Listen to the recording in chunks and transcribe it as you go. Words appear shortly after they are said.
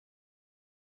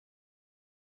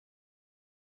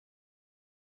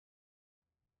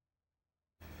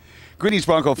Greetings,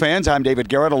 Bronco fans. I'm David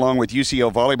Garrett, along with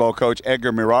UCO volleyball coach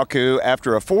Edgar Miraku.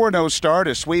 After a 4-0 start,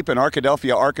 a sweep in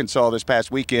Arkadelphia, Arkansas this past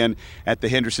weekend at the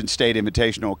Henderson State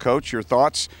Invitational. Coach, your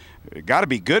thoughts? Got to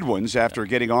be good ones after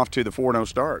getting off to the 4-0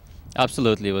 start.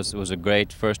 Absolutely. It was a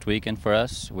great first weekend for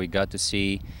us. We got to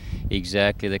see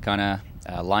exactly the kind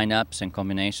of lineups and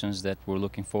combinations that we're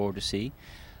looking forward to see.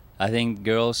 I think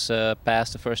girls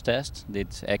passed the first test, did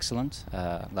excellent.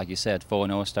 Like you said,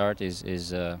 4-0 start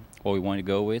is what we want to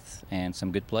go with, and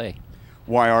some good play.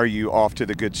 Why are you off to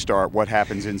the good start? What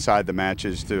happens inside the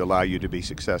matches to allow you to be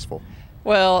successful?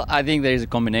 Well, I think there's a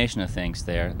combination of things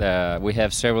there. We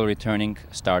have several returning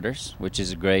starters, which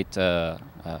is a great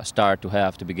start to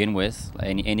have to begin with.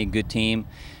 Any good team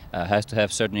has to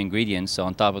have certain ingredients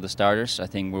on top of the starters. I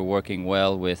think we're working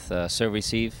well with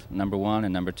serve-receive, number one,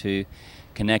 and number two,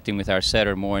 connecting with our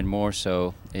setter more and more,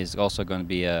 so it's also going to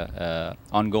be a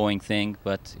ongoing thing,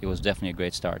 but it was definitely a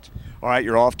great start. All right,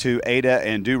 you're off to Ada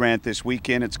and Durant this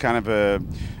weekend. It's kind of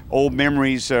old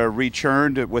memories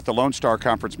returned with the Lone Star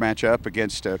Conference matchup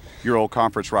against your old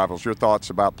conference rivals. Your thoughts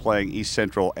about playing East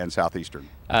Central and Southeastern?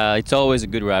 It's always a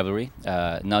good rivalry,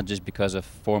 not just because of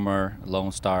former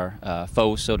Lone Star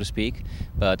foes, so to speak,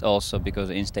 but also because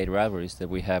of in-state rivalries that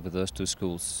we have with those two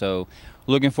schools. So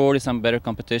looking forward to some better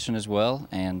competition as well,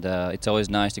 and it's always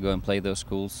nice to go and play those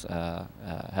schools,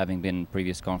 having been in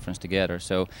previous conference together.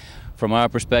 So from our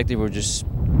perspective, we're just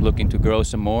looking to grow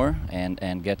some more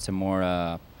and get some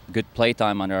more good play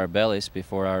time under our bellies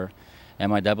before our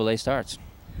MIAA starts.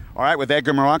 All right, with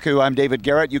Edgar Miraku, I'm David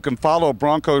Garrett. You can follow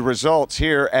Bronco results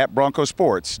here at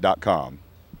broncosports.com.